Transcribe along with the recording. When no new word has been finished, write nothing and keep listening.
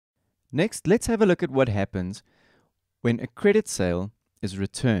Next, let's have a look at what happens when a credit sale is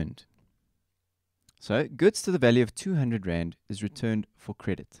returned. So, goods to the value of 200 Rand is returned for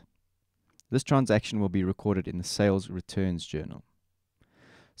credit. This transaction will be recorded in the sales returns journal.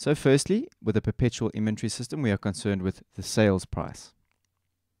 So firstly, with a perpetual inventory system, we are concerned with the sales price.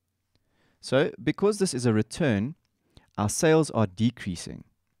 So because this is a return, our sales are decreasing.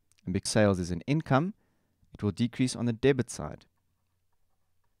 And because sales is an income, it will decrease on the debit side.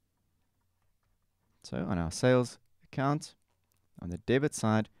 So on our sales account, on the debit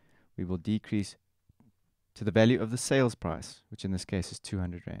side, we will decrease to the value of the sales price, which in this case is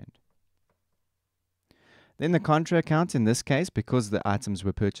 200 Rand. Then the contra account, in this case, because the items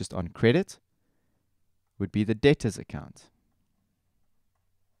were purchased on credit, would be the debtors account.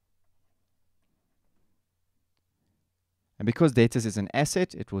 And because debtors is an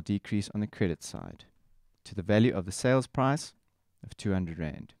asset, it will decrease on the credit side to the value of the sales price of 200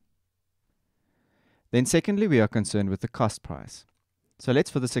 Rand. Then secondly, we are concerned with the cost price. So let's,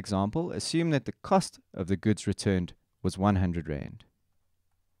 for this example, assume that the cost of the goods returned was 100 Rand.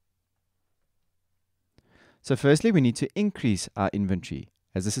 So firstly, we need to increase our inventory,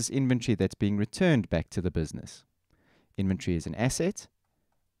 as this is inventory that's being returned back to the business. Inventory is an asset,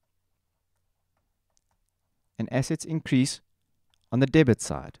 and assets increase on the debit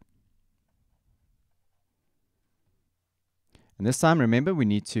side. And this time, remember, we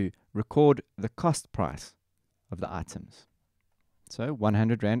need to record the cost price of the items. So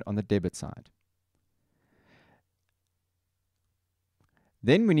 100 Rand on the debit side.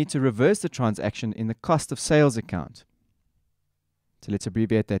 Then we need to reverse the transaction in the cost of sales account. So let's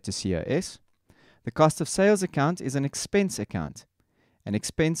abbreviate that to COS. The cost of sales account is an expense account, and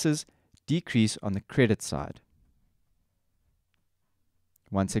expenses decrease on the credit side.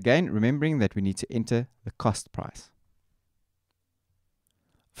 Once again, remembering that we need to enter the cost price.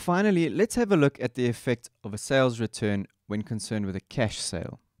 Finally, let's have a look at the effect of a sales return when concerned with a cash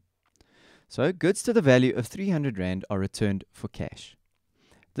sale. So goods to the value of 300 Rand are returned for cash.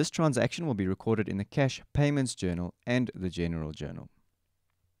 This transaction will be recorded in the cash payments journal and the general journal.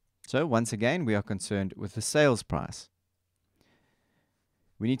 So once again, we are concerned with the sales price.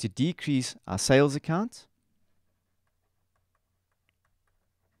 We need to decrease our sales account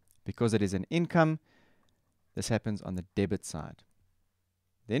because it is an income. This happens on the debit side.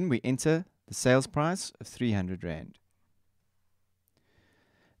 Then we enter the sales price of 300 Rand.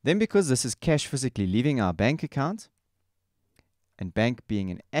 Then because this is cash physically leaving our bank account, and bank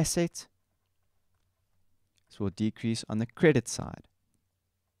being an asset, this will decrease on the credit side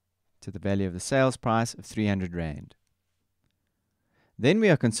to the value of the sales price of 300 Rand. Then we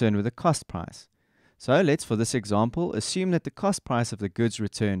are concerned with the cost price. So let's, for this example, assume that the cost price of the goods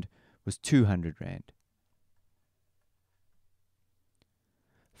returned was 200 Rand.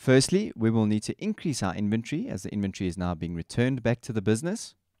 Firstly, we will need to increase our inventory as the inventory is now being returned back to the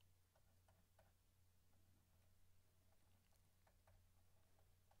business.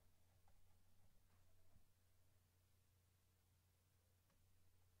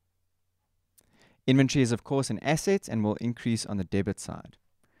 Inventory is, of course, an asset and will increase on the debit side.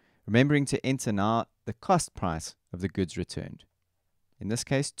 Remembering to enter now the cost price of the goods returned. In this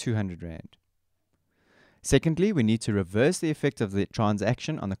case, 200 Rand. Secondly, we need to reverse the effect of the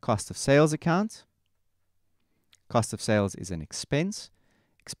transaction on the cost of sales account. Cost of sales is an expense.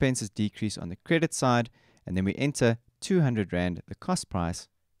 Expenses decrease on the credit side, and then we enter 200 Rand, the cost price,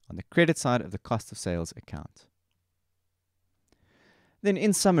 on the credit side of the cost of sales account. Then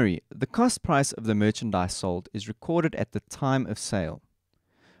in summary, the cost price of the merchandise sold is recorded at the time of sale.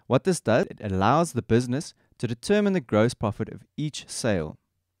 What this does, it allows the business to determine the gross profit of each sale.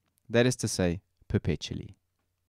 That is to say, perpetually.